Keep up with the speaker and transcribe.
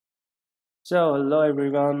So, hello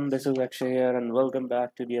everyone, this is Akshay here, and welcome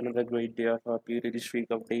back to the another great day of our POTD streak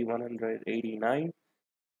of day 189.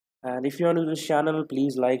 And if you're new to this channel,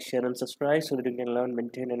 please like, share, and subscribe so that you can learn,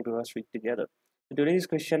 maintain, and grow our streak together. So today's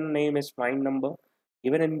question name is find number.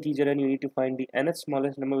 Given an integer, and you need to find the nth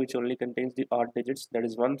smallest number which only contains the odd digits, that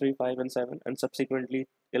is 1, 3, 5, and 7, and subsequently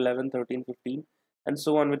 11, 13, 15, and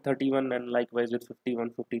so on with 31, and likewise with 51,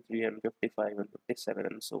 53, and 55, and 57,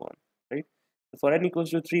 and so on. Right? For n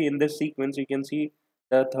equals to 3 in this sequence, you can see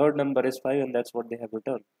the third number is 5, and that's what they have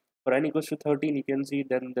returned. For n equals to 13, you can see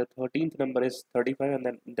then the 13th number is 35, and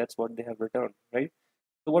then that's what they have returned, right?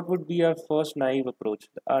 So what would be our first naive approach?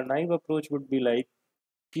 Our naive approach would be like,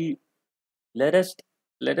 ki, let us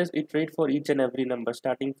let us iterate for each and every number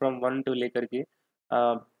starting from 1 to lekar ke,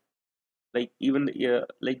 uh, like even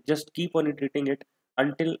like just keep on iterating it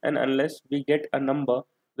until and unless we get a number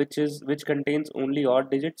which contains only odd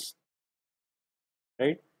digits,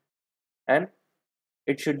 right? And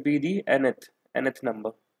it should be the nth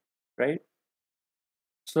number, right?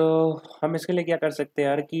 So हम इसके लिए क्या कर सकते हैं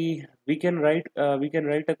यार कि we can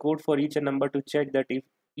write a code for each number to check that if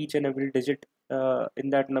each and every digit in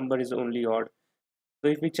that number is only odd. So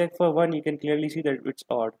if we check for 1, you can clearly see that it's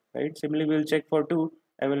odd, right? Similarly, we'll check for 2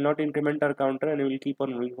 and will not increment our counter, and we will keep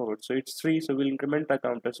on moving forward. So it's 3, so we'll increment our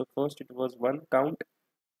counter. So first it was 1, count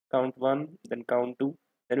 1, then count 2.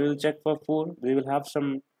 Then we will check for 4. We will have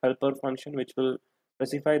some helper function which will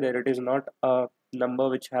specify that it is not a number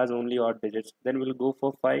which has only odd digits. Then we'll go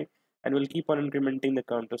for 5 and we'll keep on incrementing the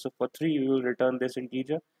counter. So for 3, we will return this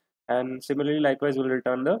integer, and similarly, likewise, we'll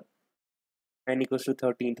return the n equals to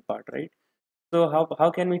 13th part, right? So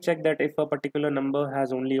how can we check that if a particular number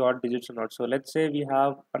has only odd digits or not? So let's say we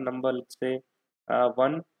have a number, let's say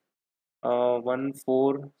 1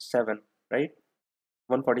 147, right?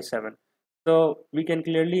 147. So we can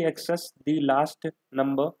clearly access the last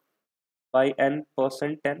number by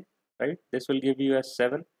n%10, right? This will give you as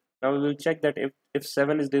 7. Now we will check that if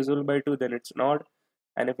 7 is divisible by 2, then it's an odd,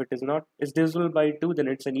 and if it is not is divisible by 2, then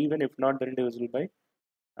it's an even. If not, then divisible by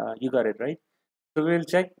you got it, right? So we will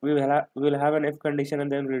check. We will have an if condition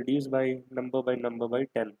and then reduce by number by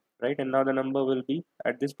 10, right? And now the number will be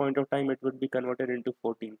at this point of time it would be converted into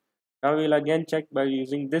 14. Now we will again check by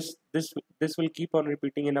using this will keep on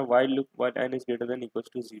repeating in a while loop while n is greater than equals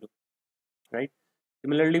to 0, right?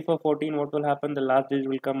 Similarly for 14, what will happen? The last digit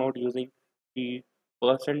will come out using the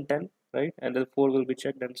 %10, right? And the 4 will be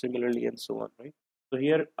checked, and similarly and so on, right? So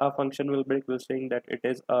here our function will break. We're saying that it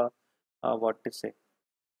is a what to say,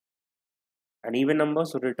 an even number,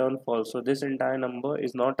 so return false. So this entire number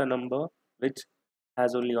is not a number which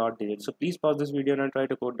has only odd digits. So please pause this video and try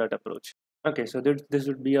to code that approach. Okay, so this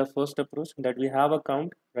would be our first approach, that we have a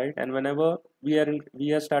count, right? And whenever we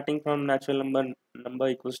are starting from natural number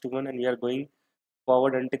equals to 1, and we are going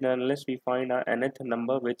forward until and unless we find our nth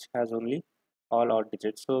number which has only all odd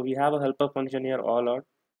digits. So we have a helper function here, all odd.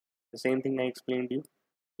 The same thing I explained to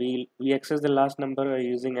you. We access the last number by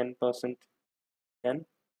using n%n,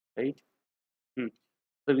 right?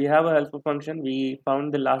 So we have a helper function. We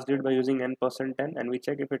found the last digit by using n%10, and we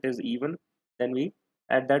check if it is even. Then we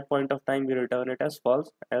at that point of time we return it as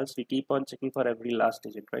false. Else we keep on checking for every last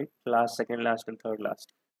digit, right? Last, second last, and third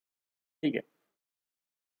last. Okay.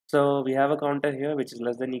 So we have a counter here which is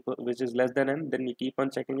less than n. Then we keep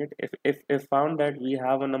on checking it. If found that we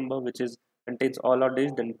have a number which is contains all odd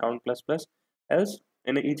digits, then count plus plus. Else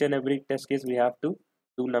in each and every test case we have to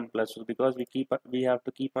do num plus, because we have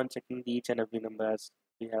to keep on checking each and every number as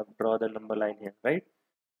we have draw the number line here, right?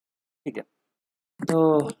 Okay.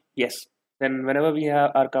 So yes, then whenever we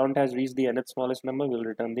have our count has reached the nth smallest number, we'll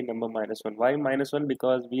return the number -1. Why -1?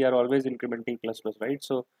 Because we are always incrementing plus plus, right?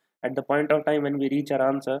 So at the point of time when we reach our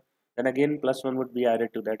answer, then again +1 would be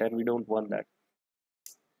added to that, and we don't want that.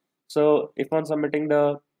 So if on submitting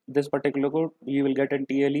this particular code, you will get an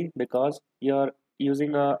TLE because you're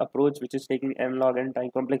using a approach which is taking NlogN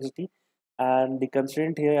time complexity, and the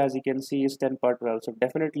constraint here, as you can see, is 10 power 12. So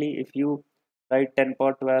definitely, if you write 10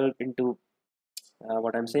 power 12 into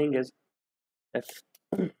what I'm saying is, if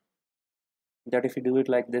that if you do it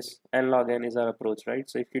like this, NlogN is our approach, right?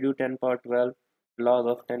 So if you do 10 power 12 log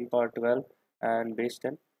of 10 power 12 and base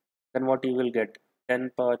 10, then what you will get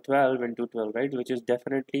 10 power 12 into 12, right? Which is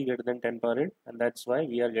definitely greater than 10 power 8, and that's why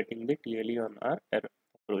we are getting the TLE on our error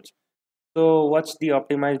approach. So what's the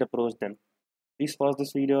optimized approach then? Please pause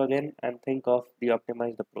this video again and think of the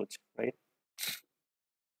optimized approach, right?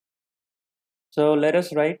 So let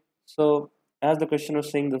us write. So as the question was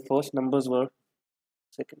saying, the first numbers were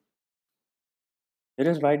second. Let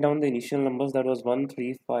us write down the initial numbers, that was 1,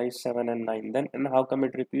 3, 5, 7, and 9. Then, and how come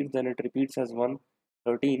it repeats? Then it repeats as 1,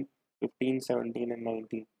 13, 15, 17, and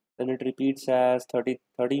 19. then it repeats as 30,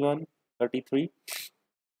 31, 33,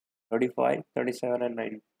 35, 37,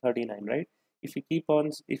 and 39, right? If you keep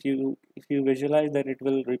on, if you visualize that it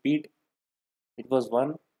will repeat, it was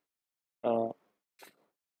uh,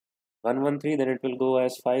 113, then it will go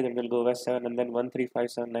as 5, then it will go as 7, and then 1, 3,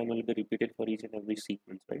 5, 7, 9 will be repeated for each and every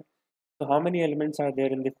sequence, right? So how many elements are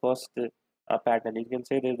there in the first pattern? You can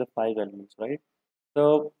say there's the 5 elements, right?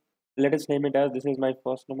 So let us name it as, this is my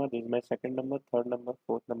first number, this is my second number, third number,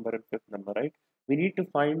 fourth number, and fifth number, right? We need to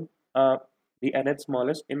find the nth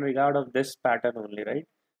smallest in regard of this pattern only, right?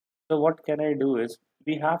 So what can I do is,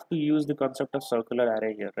 we have to use the concept of circular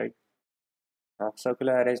array here, right?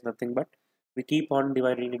 Circular array is nothing but we keep on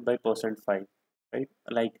dividing it by %5, right?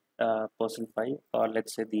 Like %5, or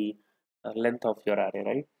let's say the length of your array,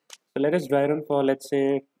 right? So let us try run for, let's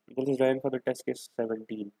say, let us try run for the test case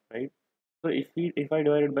 17, right? So if I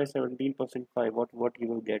divide it by 17%5, what you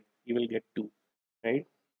will get? You will get 2, right?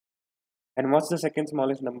 And what's the second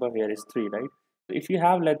smallest number here is 3, right? So if you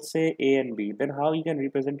have, let's say, a and b, then how you can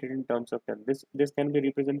represent it in terms of 10? This can be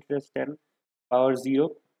represented as 10 power 0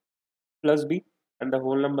 plus b, and the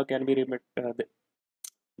whole number can be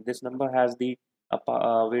this number has the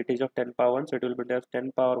weightage of 10 power 1, so it will be as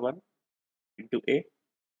 10 power 1 into a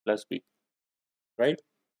plus b, right?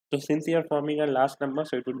 So since you are forming a last number,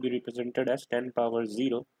 so it would be represented as 10 power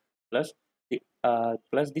 0 plus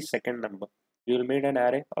the second number. You will make an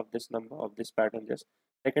array of this number, of this pattern. Just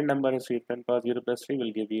second number is 10 power 0 plus 3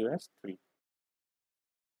 will give you as 3,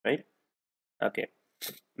 right? Okay.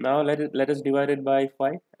 Now let us divide it by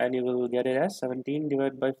 5, and you will get it as 17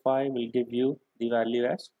 divided by 5 will give you the value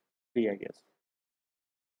as 3, I guess.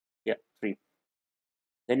 Yeah, 3.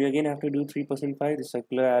 Then you again have to do 3%5, the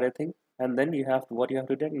circular array thing, and then you have to, what you have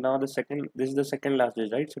to do now, the second, this is the second last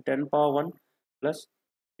digit, right? So 10 power 1 plus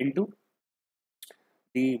into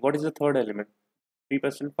the, what is the third element?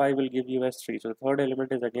 3%5 will give you as 3. So the third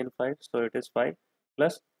element is again 5, so it is 5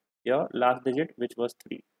 plus your last digit, which was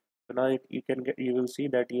 3. So now you can get, you will see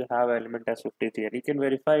that you have element as 53, and you can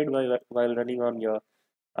verify it while running on your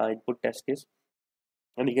input test case,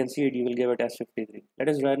 and you can see it, you will give it as 53. Let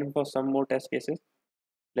us run for some more test cases.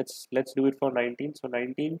 Let's do it for 19. So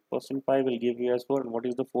 19%5 will give you as 4, and what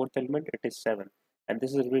is the fourth element? It is 7, and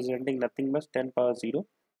this is representing nothing but 10 power 0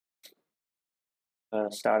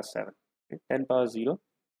 star 7. Okay? 10 power 0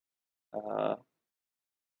 uh,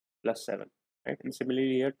 plus 7, right? And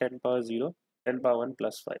similarly here 10 power 0, 10 power 1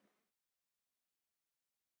 plus 5.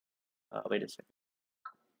 Wait a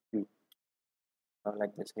second.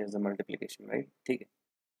 Like this, here's the multiplication, right? Okay.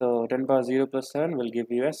 So 10 power 0 plus 7 will give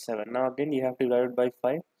you as 7. Now again you have to divide it by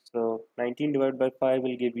 5. So 19 divided by 5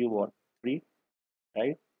 will give you what? 3,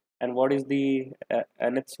 right? And what is the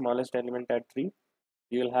nth smallest element at 3?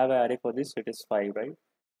 You will have an array for this, it is 5, right?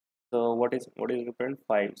 So what is represent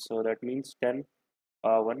 5? So that means 10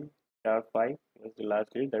 power 1 star 5 is the last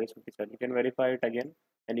digit, that is 57. You can verify it again,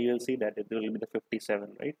 and you will see that it will be the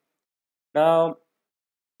 57, right? Now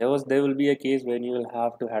there will be a case when you will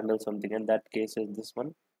have to handle something, and that case is this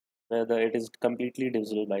one, whether it is completely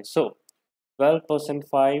divisible by. So 12%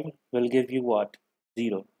 5 will give you what?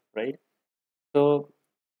 0, right? So,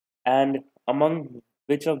 and among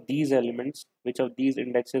which of these elements, which of these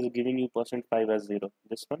indexes is giving you %5 as 0?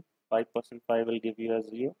 This one, 5% 5 will give you as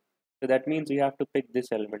 0. So that means you have to pick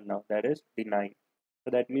this element now, that is the 9.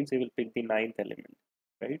 So that means you will pick the 9th element,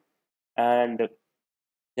 right? And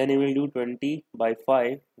then you will do 20 by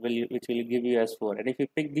 5, which will give you as 4. And if you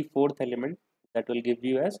pick the fourth element, that will give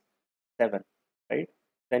you as 7, right?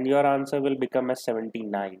 Then your answer will become as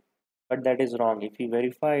 79. But that is wrong. If you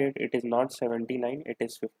verify it, it is not 79, it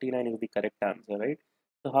is 59 is the correct answer, right?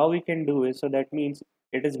 So how we can do is, so that means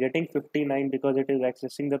it is getting 59 because it is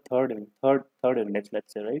accessing the third index,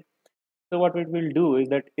 let's say, right? So what it will do is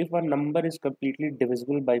that if a number is completely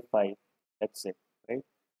divisible by 5, let's say, right?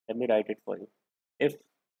 Let me write it for you. If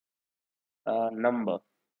a number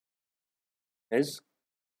is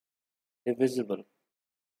divisible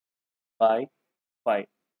by 5,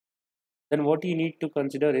 then what you need to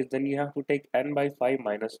consider is, then you have to take n by 5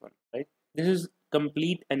 minus 1, right? This is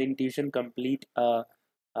complete an intuition, complete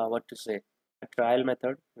what to say, a trial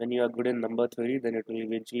method. When you are good in number theory, then it will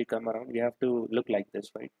eventually come around. You have to look like this,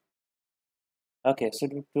 right? Okay,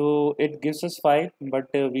 so it gives us 5, but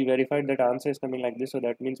we verified that answer is coming like this, so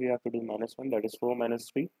that means we have to do minus 1, that is 4 minus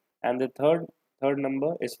 3, and the third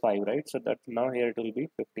number is 5, right? So that now here it will be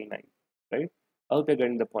 59, right? I hope you're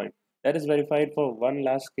getting the point. That is verified for one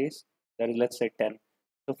last case, that is, let's say, 10.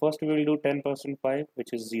 So first we will do 10%5,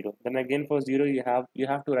 which is 0. Then again for 0 you have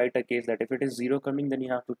to write a case that if it is 0 coming, then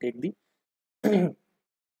you have to take the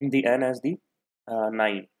the n as the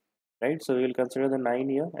 9. right? So we will consider the 9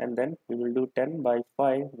 here, and then we will do 10 by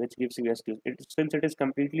 5, which gives you S2. Since it is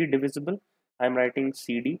completely divisible, I'm writing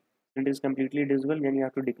CD. Since it is completely divisible, then you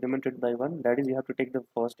have to decrement it by 1. That is, you have to take the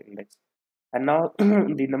first index. And now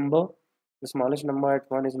the number, the smallest number at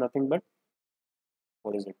 1 is nothing but,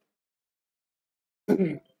 what is it?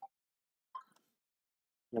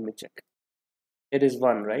 Let me check. It is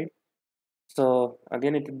 1, right? So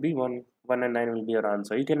again, it would be 1, 1 and 9 will be your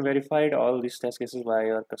answer. You can verify all these test cases via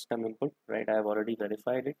your custom input, right? I have already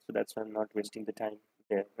verified it, so that's why I'm not wasting the time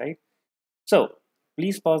there, right? So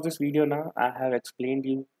please pause this video now. I have explained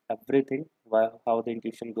you everything, how the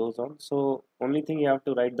intuition goes on. So only thing, you have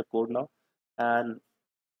to write the code now. And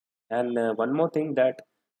one more thing, that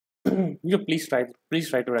you please try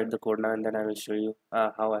to write the code now, and then I will show you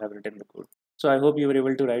how I have written the code. So I hope you were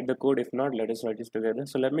able to write the code. If not, let us write this together.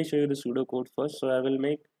 So let me show you the pseudo code first. So I will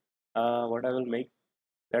make what I will make,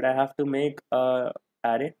 that I have to make a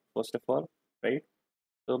array first of all, right?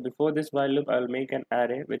 So before this while loop, I will make an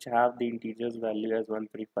array which have the integers value as 1,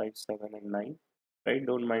 3, 5, 7, and 9, right?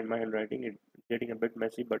 Don't mind my handwriting; it's getting a bit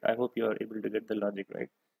messy, but I hope you are able to get the logic right.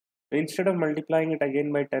 So instead of multiplying it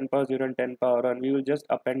again by 10 power 0 and 10 power 1, we will just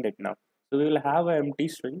append it now. So we will have an empty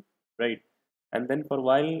string, right? And then for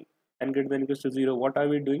while n greater than equals to 0, what are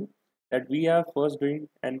we doing? That we are first doing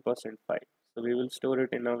n%5. So we will store it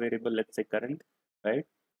in a variable, let's say current, right?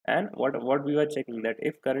 And what we were checking, that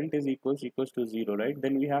if current is equals to 0, right?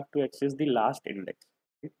 Then we have to access the last index.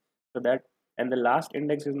 Right? So that, and the last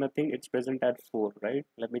index is nothing, it's present at 4, right?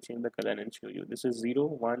 Let me change the color and show you. This is 0,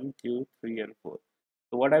 1, 2, 3, and 4.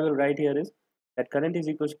 So what I will write here is that current is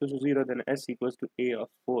equals to 0, then S equals to A of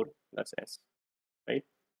 4 plus S, right?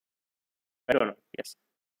 I don't know, yes.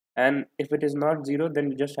 And if it is not 0,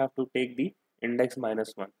 then you just have to take the index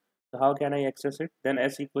minus 1. So how can I access it? Then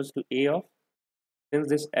S equals to A of, since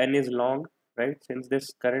this n is long, right? Since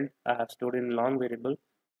this current I have stored in long variable,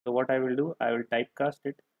 so what I will do, I will typecast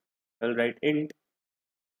it. I will write int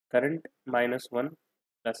current minus 1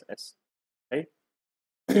 plus S, right?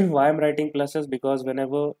 Why I'm writing pluses, because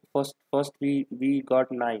whenever first we got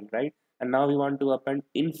 9, right? And now we want to append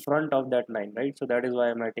in front of that 9, right? So that is why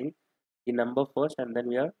I'm writing the number first, and then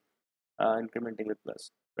we are incrementing with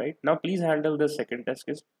plus, right? Now please handle the second test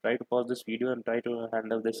case. Try to pause this video and try to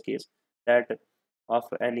handle this case, that of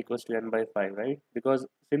n equals to n by 5, right? Because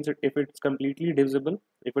since if it's completely divisible,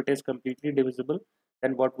 if it is completely divisible,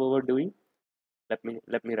 then what we were doing, let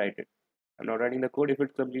me write it. I'm not writing the code. If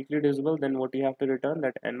it's completely divisible, then what you have to return,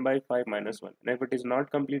 that n by 5 minus 1. And if it is not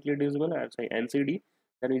completely divisible, I'll say NCD,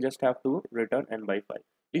 then we just have to return n by 5.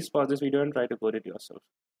 Please pause this video and try to code it yourself.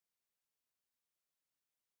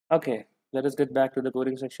 Okay, let us get back to the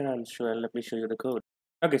coding section and let me show you the code.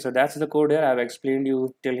 Okay, so that's the code here. I've explained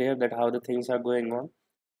you till here that how the things are going on.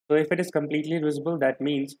 So if it is completely divisible, that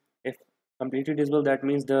means, if completely divisible, that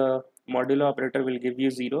means the modulo operator will give you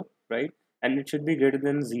 0, right? And it should be greater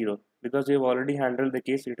than 0, because we have already handled the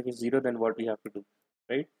case. If it is 0, then what we have to do,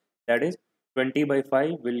 right? That is 20 by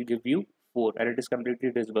 5 will give you 4, and it is completely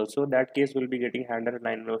divisible. So that case will be getting handled at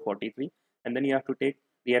 9 over 43, and then you have to take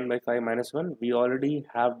the n by 5 minus 1. We already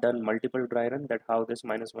have done multiple dry run, that how this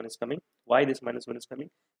minus 1 is coming, why this minus 1 is coming,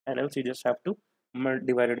 and else you just have to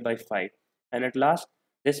divide it by 5. And at last,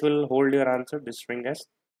 this will hold your answer, this string s,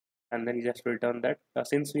 and then you just return that.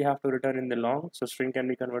 Since we have to return in the long, so string can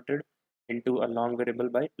be converted into a long variable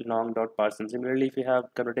by long dot parse. Similarly, if you have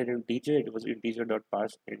converted in integer, it was integer dot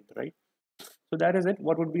parse int, right? So that is it.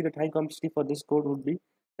 What would be the time complexity for this code would be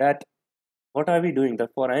that, what are we doing,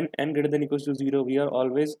 that for n greater than equals to 0, we are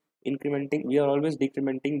always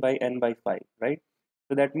decrementing by n by 5, right?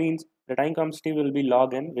 So that means the time complexity will be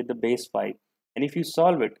log n with the base 5. And if you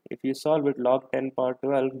solve it log 10 power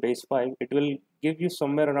 12 base 5, it will give you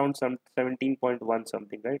somewhere around some 17.1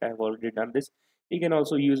 something, right? I have already done this. You can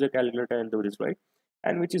also use a calculator and do this, right?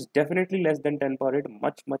 And which is definitely less than 10 power 8,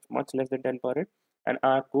 much less than 10 power 8. And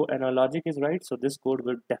our code and our logic is right, so this code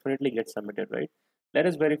will definitely get submitted, right? Let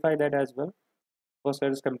us verify that as well. First,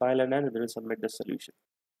 let us compile and then we will submit the solution.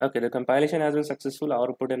 Okay, the compilation has been successful. Our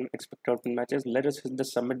output and expected output matches. Let us hit the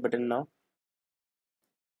submit button now.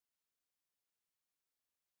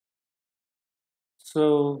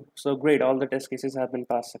 So great. All the test cases have been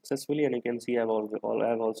passed successfully, and you can see I've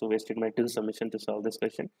also wasted my 2 submission to solve this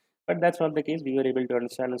question. But that's not the case. We were able to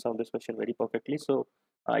understand and solve this question very perfectly. So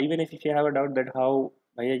even if you have a doubt that how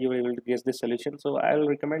you were able to guess this solution, so I'll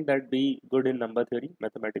recommend that be good in number theory,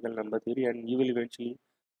 mathematical number theory, and you will eventually,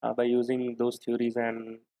 by using those theories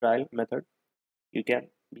and trial method, you can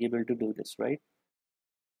be able to do this, right?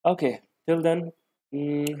 Okay. Till then,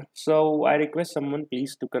 So I request someone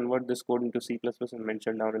please to convert this code into C++ and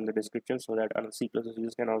mention down in the description so that other C++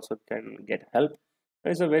 users can get help.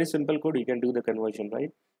 It's a very simple code. You can do the conversion, right?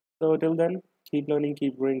 So till then, keep learning,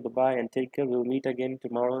 keep growing. Bye bye, and take care. We'll meet again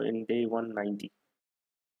tomorrow in day 190.